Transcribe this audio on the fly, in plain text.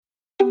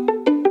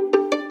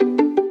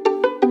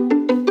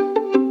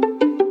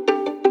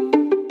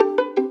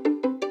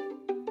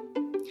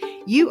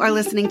You are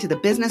listening to the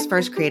Business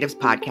First Creatives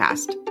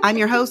podcast. I'm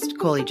your host,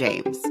 Coley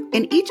James.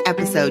 In each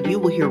episode, you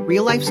will hear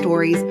real-life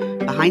stories,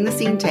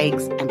 behind-the-scene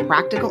takes, and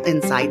practical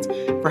insights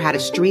for how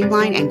to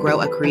streamline and grow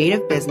a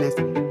creative business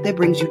that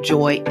brings you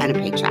joy and a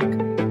paycheck.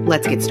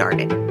 Let's get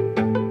started.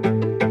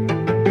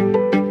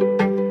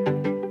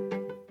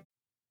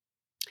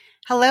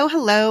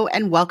 Hello,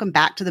 and welcome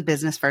back to the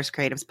Business First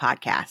Creatives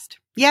podcast.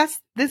 Yes,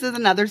 this is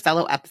another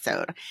solo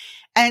episode.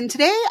 And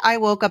today I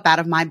woke up out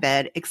of my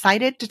bed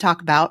excited to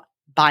talk about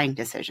buying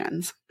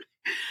decisions.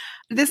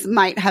 This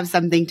might have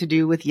something to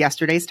do with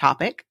yesterday's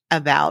topic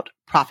about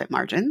profit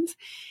margins.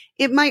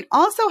 It might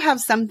also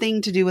have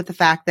something to do with the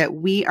fact that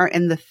we are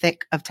in the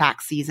thick of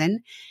tax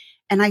season.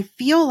 And I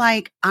feel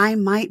like I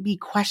might be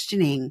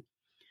questioning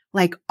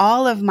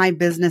all of my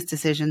business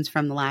decisions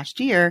from the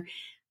last year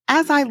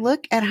as I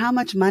look at how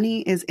much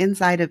money is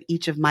inside of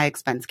each of my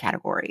expense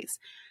categories.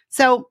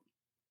 So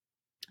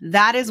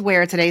that is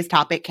where today's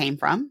topic came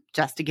from,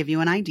 just to give you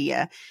an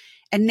idea.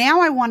 And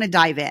now I want to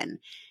dive in.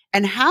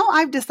 And how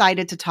I've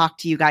decided to talk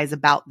to you guys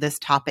about this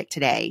topic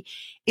today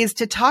is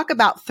to talk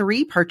about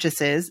 3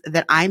 purchases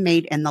that I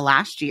made in the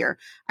last year.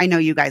 I know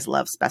you guys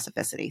love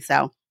specificity,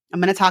 so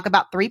I'm going to talk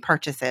about 3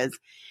 purchases.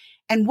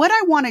 And what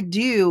I want to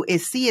do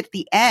is see at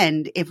the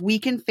end if we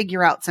can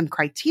figure out some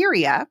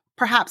criteria,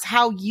 perhaps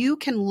how you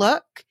can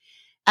look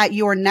at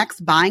your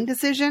next buying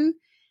decision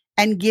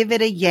and give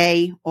it a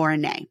yay or a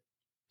nay.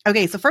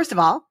 Okay, so first of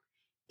all,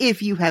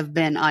 if you have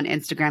been on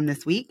Instagram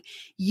this week,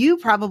 you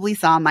probably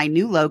saw my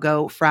new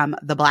logo from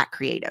The Black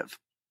Creative.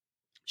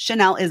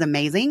 Chanel is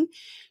amazing.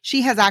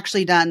 She has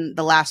actually done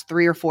the last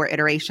 3 or 4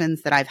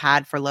 iterations that I've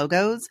had for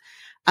logos.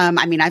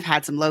 I've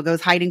had some logos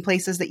hiding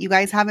places that you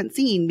guys haven't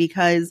seen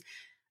because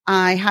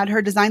I had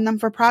her design them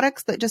for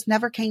products that just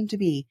never came to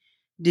be.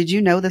 Did you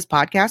know this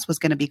podcast was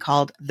going to be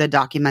called the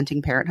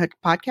Documenting Parenthood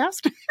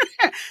Podcast?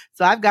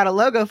 So I've got a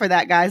logo for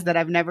that, guys, that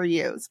I've never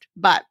used.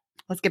 But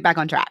let's get back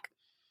on track.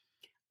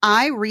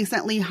 I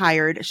recently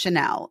hired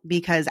Chanel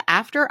because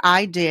after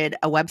I did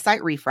a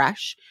website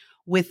refresh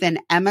with an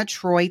Emma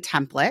Troy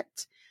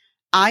template,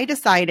 I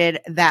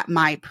decided that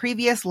my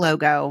previous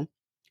logo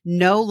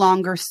no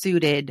longer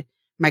suited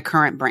my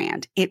current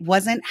brand. It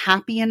wasn't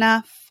happy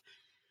enough.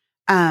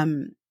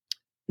 My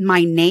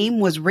name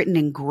was written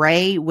in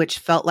gray, which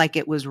felt like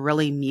it was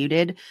really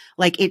muted.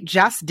 It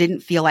just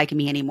didn't feel like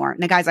me anymore.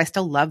 Now, guys, I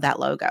still love that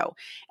logo.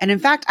 And in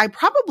fact, I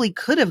probably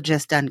could have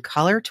just done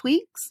color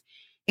tweaks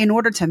in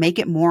order to make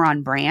it more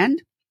on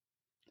brand.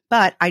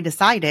 But I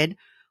decided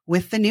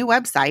with the new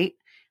website,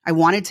 I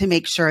wanted to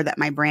make sure that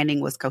my branding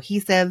was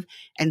cohesive.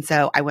 And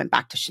so I went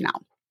back to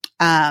Chanel.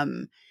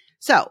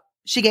 So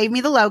she gave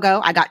me the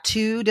logo. I got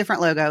 2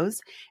 different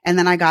logos, and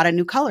then I got a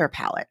new color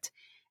palette.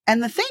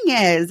 And the thing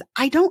is,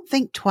 I don't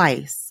think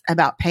twice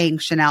about paying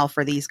Chanel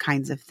for these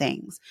kinds of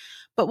things.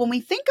 But when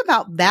we think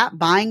about that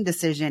buying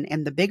decision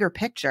in the bigger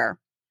picture,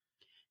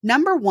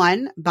 number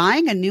one,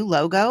 buying a new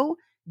logo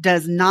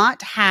does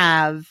not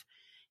have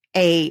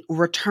a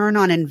return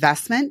on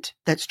investment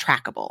that's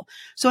trackable.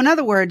 So in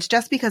other words,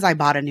 just because I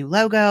bought a new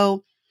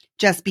logo,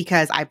 just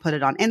because I put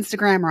it on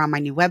Instagram or on my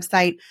new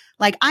website,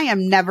 I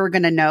am never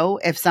going to know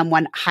if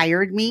someone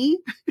hired me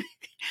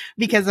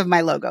because of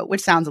my logo,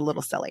 which sounds a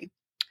little silly.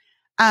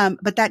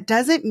 But that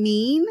doesn't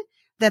mean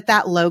that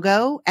that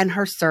logo and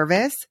her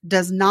service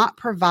does not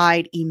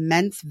provide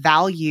immense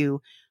value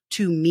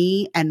to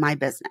me and my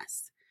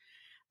business.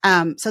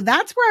 So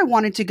that's where I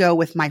wanted to go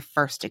with my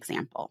first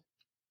example.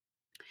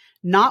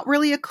 Not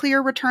really a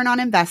clear return on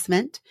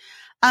investment.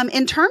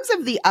 In terms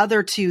of the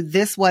other 2,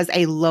 this was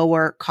a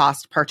lower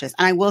cost purchase.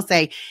 And I will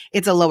say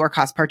it's a lower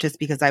cost purchase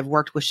because I've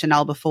worked with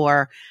Chanel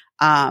before.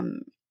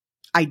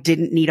 I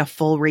didn't need a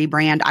full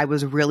rebrand. I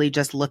was really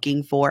just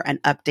looking for an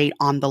update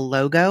on the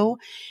logo.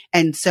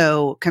 And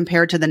so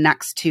compared to the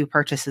next 2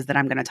 purchases that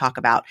I'm going to talk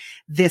about,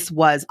 this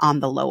was on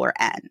the lower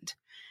end.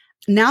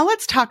 Now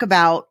let's talk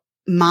about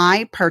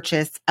my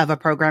purchase of a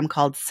program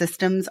called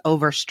Systems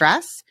Over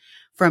Stress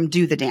from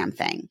Do the Damn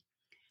Thing.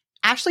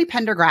 Ashley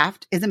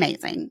Pendergraft is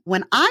amazing.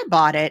 When I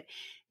bought it,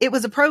 it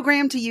was a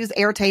program to use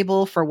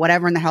Airtable for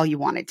whatever in the hell you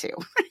wanted to.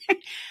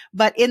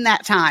 But in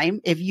that time,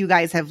 if you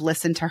guys have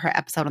listened to her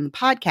episode on the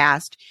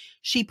podcast,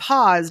 she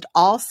paused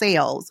all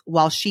sales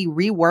while she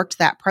reworked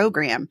that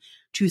program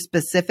to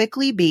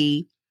specifically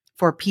be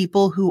for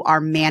people who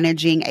are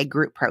managing a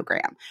group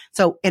program.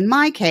 So in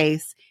my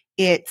case,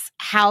 it's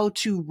how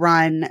to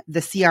run the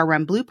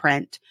CRM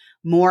blueprint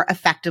more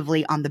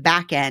effectively on the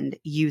back end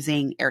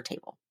using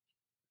Airtable.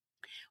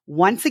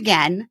 Once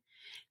again,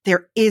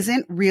 there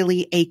isn't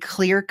really a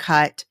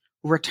clear-cut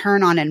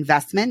return on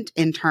investment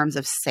in terms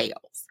of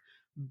sales,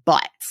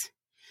 but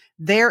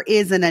there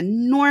is an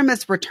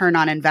enormous return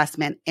on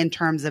investment in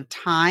terms of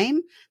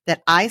time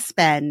that I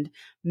spend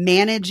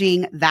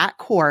managing that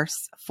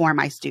course for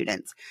my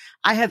students.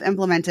 I have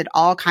implemented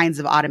all kinds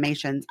of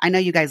automations. I know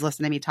you guys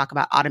listen to me talk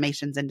about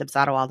automations in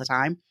Dubsado all the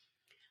time.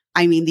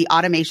 I mean, the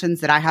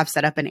automations that I have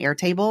set up in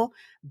Airtable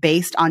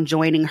based on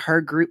joining her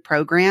group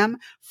program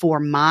for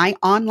my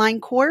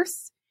online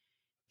course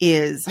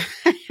is,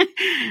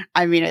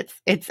 I mean,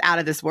 it's out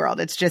of this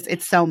world.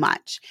 It's so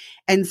much.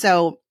 And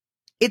so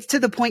it's to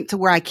the point to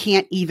where I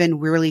can't even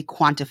really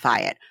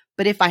quantify it.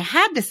 But if I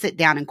had to sit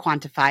down and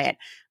quantify it,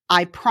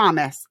 I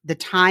promise the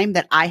time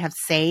that I have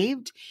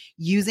saved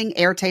using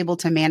Airtable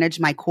to manage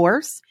my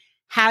course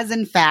has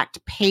in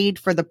fact paid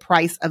for the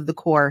price of the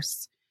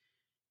course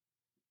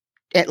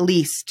at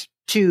least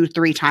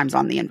 2-3 times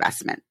on the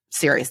investment.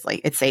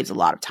 Seriously, it saves a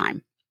lot of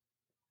time.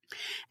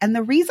 And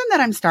the reason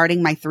that I'm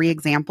starting my 3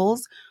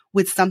 examples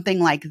with something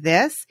like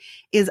this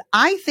is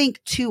I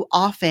think too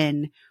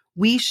often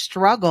we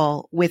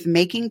struggle with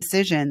making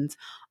decisions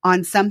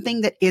on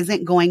something that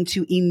isn't going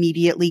to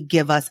immediately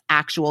give us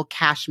actual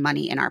cash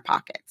money in our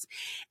pockets.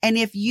 And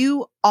if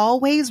you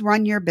always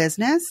run your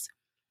business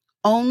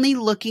only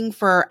looking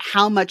for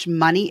how much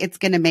money it's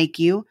going to make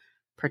you,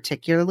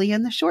 particularly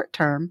in the short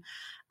term,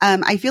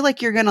 I feel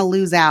like you're going to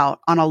lose out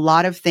on a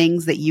lot of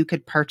things that you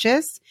could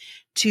purchase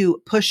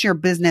to push your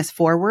business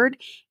forward,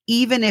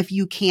 even if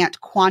you can't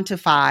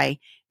quantify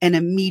an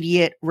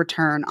immediate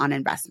return on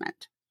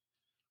investment.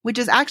 Which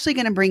is actually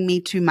going to bring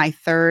me to my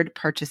 3rd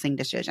purchasing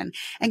decision.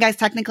 And guys,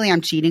 technically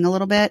I'm cheating a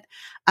little bit.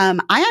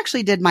 I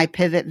actually did my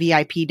Pivot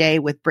VIP day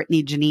with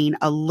Brittany Janine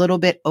a little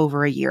bit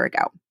over a year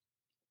ago.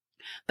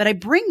 But I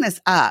bring this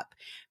up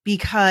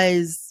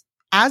because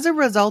as a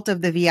result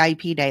of the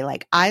VIP day,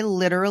 like I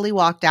literally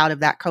walked out of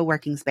that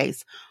co-working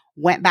space,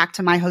 went back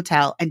to my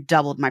hotel and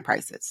doubled my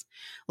prices.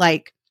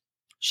 Like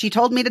she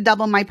told me to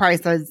double my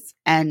prices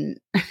and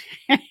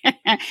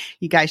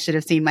you guys should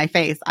have seen my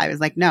face. I was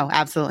like, no,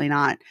 absolutely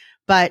not.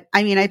 But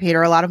I mean, I paid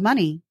her a lot of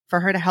money for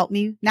her to help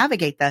me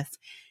navigate this.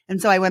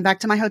 And so I went back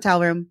to my hotel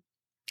room.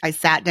 I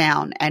sat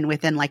down and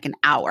within like an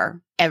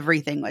hour,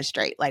 everything was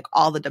straight. Like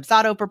all the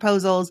Dubsado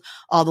proposals,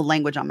 all the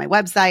language on my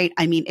website.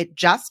 I mean, it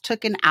just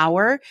took an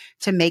hour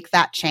to make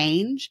that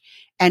change.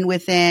 And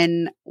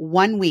within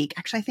 1 week,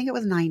 actually, I think it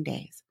was 9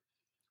 days.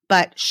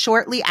 But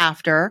shortly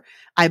after,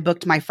 I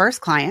booked my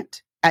first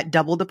client at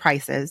double the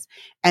prices.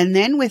 And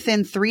then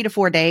within 3 to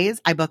 4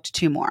 days, I booked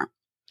 2 more.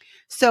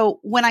 So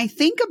when I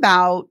think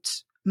about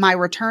my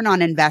return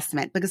on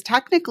investment, because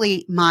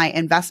technically my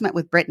investment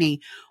with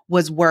Brittany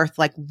was worth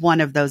like one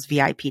of those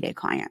VIP day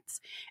clients.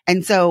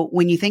 And so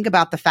when you think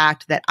about the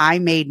fact that I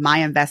made my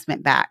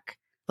investment back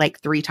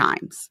like 3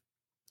 times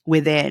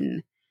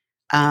within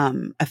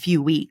a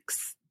few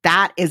weeks,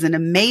 that is an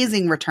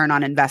amazing return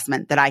on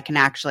investment that I can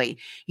actually,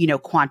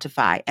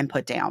 quantify and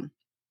put down.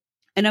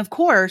 And of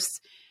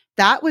course,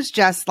 that was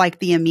just like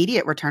the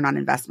immediate return on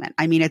investment.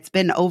 I mean, it's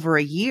been over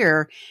a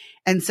year.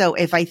 And so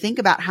if I think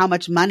about how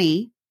much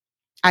money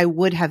I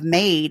would have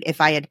made if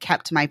I had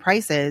kept my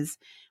prices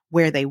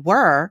where they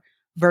were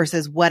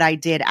versus what I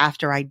did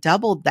after I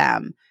doubled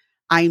them,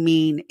 I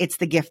mean, it's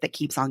the gift that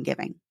keeps on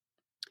giving.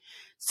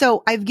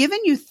 So I've given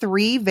you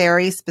 3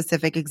 very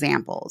specific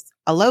examples: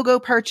 a logo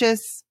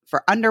purchase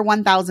for under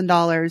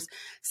 $1,000,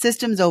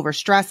 Systems Over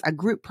Stress, a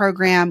group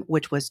program,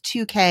 which was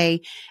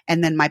 $2,000,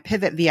 and then my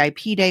Pivot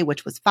VIP day,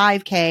 which was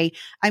 $5,000.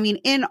 I mean,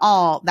 in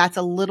all, that's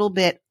a little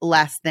bit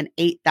less than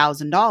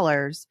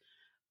 $8,000.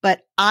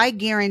 But I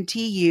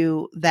guarantee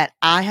you that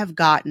I have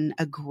gotten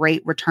a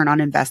great return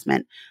on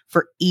investment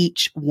for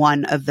each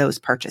one of those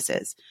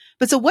purchases.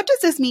 But so what does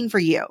this mean for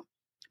you?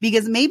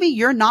 Because maybe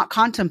you're not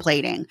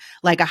contemplating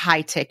like a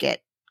high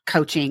ticket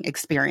coaching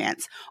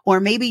experience, or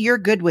maybe you're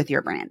good with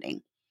your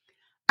branding.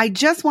 I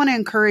just want to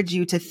encourage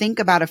you to think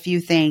about a few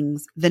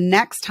things the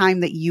next time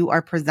that you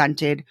are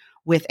presented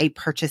with a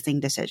purchasing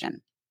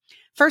decision.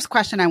 First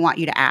question I want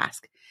you to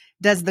ask: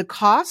 does the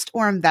cost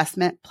or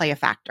investment play a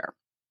factor?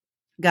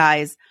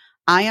 Guys,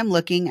 I am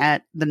looking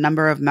at the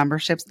number of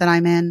memberships that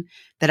I'm in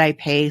that I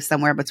pay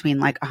somewhere between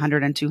like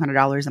 $100 and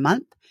 $200 a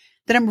month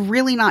that I'm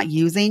really not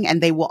using,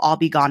 and they will all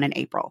be gone in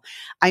April.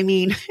 I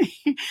mean,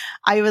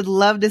 I would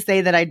love to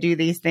say that I do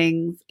these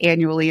things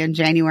annually in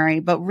January,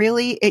 but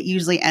really it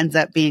usually ends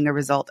up being a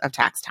result of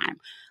tax time.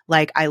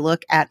 Like I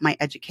look at my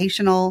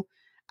educational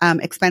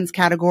expense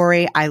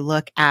category. I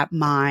look at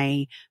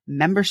my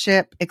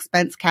membership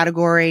expense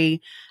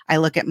category. I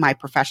look at my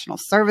professional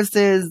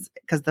services,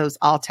 because those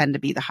all tend to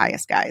be the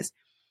highest, guys.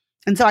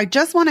 And so I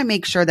just want to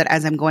make sure that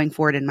as I'm going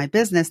forward in my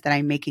business, that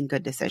I'm making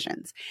good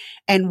decisions.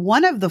 And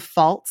one of the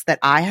faults that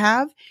I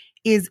have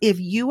is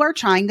if you are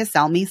trying to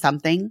sell me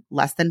something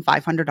less than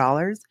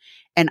 $500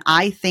 and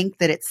I think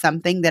that it's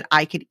something that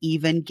I could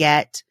even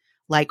get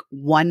like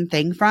one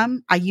thing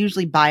from, I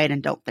usually buy it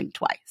and don't think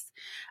twice.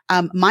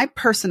 My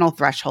personal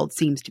threshold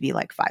seems to be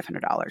like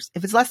 $500.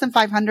 If it's less than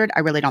 500, I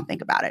really don't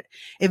think about it.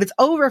 If it's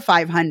over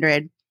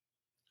 500,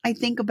 I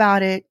think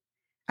about it.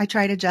 I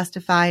try to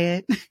justify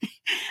it.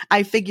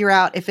 I figure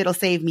out if it'll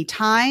save me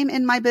time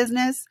in my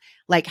business,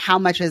 like how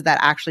much is that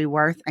actually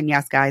worth? And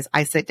yes, guys,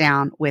 I sit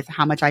down with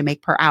how much I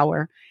make per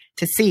hour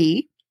to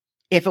see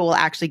if it will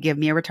actually give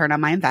me a return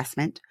on my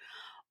investment.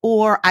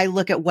 Or I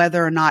look at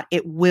whether or not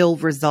it will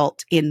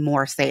result in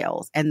more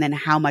sales and then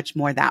how much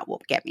more that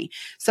will get me.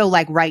 So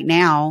like right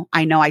now,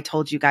 I know I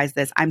told you guys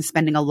this, I'm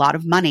spending a lot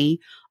of money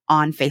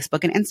on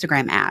Facebook and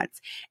Instagram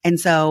ads. And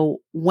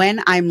so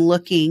when I'm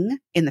looking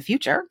in the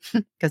future,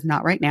 because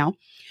not right now,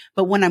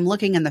 but when I'm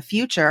looking in the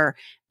future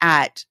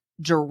at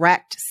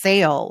direct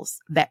sales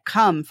that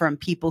come from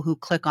people who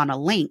click on a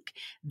link,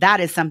 that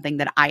is something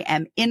that I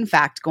am in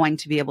fact going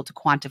to be able to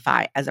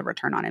quantify as a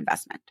return on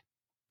investment.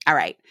 All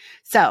right.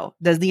 So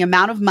does the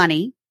amount of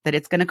money that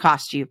it's going to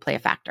cost you play a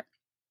factor?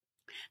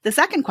 The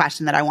second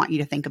question that I want you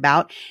to think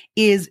about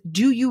is,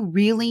 do you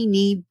really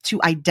need to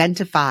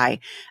identify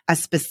a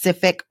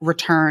specific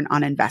return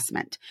on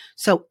investment?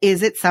 So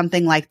is it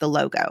something like the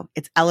logo?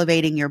 It's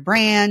elevating your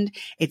brand.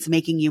 It's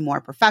making you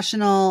more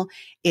professional.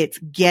 It's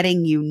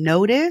getting you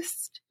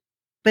noticed,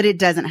 but it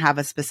doesn't have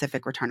a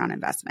specific return on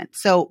investment.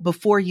 So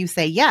before you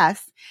say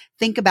yes,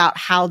 think about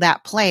how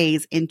that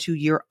plays into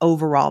your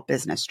overall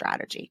business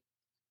strategy.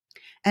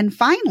 And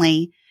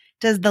finally,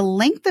 does the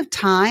length of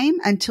time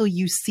until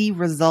you see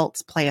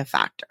results play a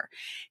factor?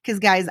 Because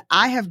guys,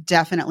 I have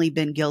definitely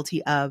been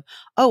guilty of,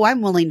 oh,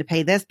 I'm willing to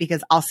pay this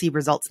because I'll see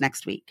results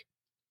next week,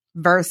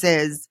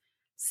 versus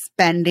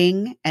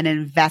spending and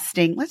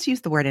investing. Let's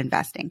use the word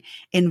investing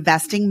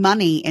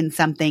money in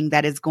something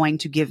that is going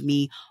to give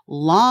me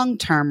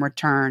long-term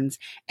returns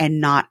and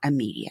not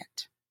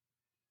immediate.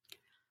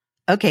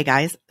 Okay,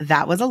 guys,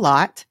 that was a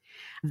lot.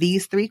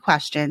 These 3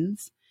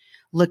 questions,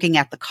 looking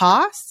at the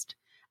cost,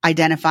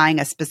 identifying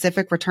a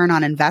specific return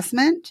on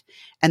investment,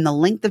 and the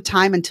length of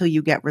time until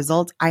you get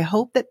results. I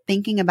hope that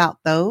thinking about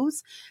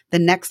those the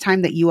next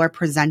time that you are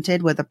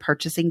presented with a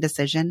purchasing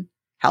decision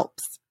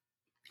helps.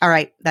 All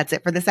right, that's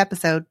it for this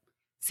episode.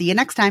 See you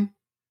next time.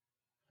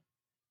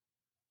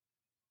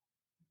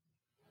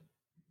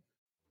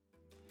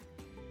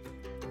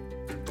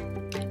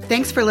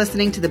 Thanks for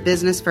listening to the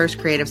Business First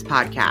Creatives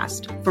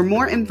podcast. For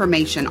more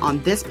information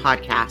on this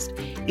podcast,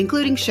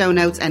 including show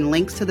notes and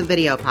links to the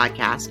video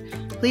podcast,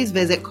 please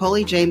visit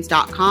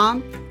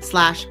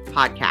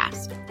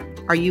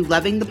ColeyJames.com/podcast. Are you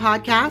loving the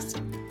podcast?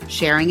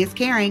 Sharing is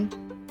caring.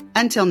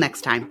 Until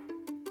next time.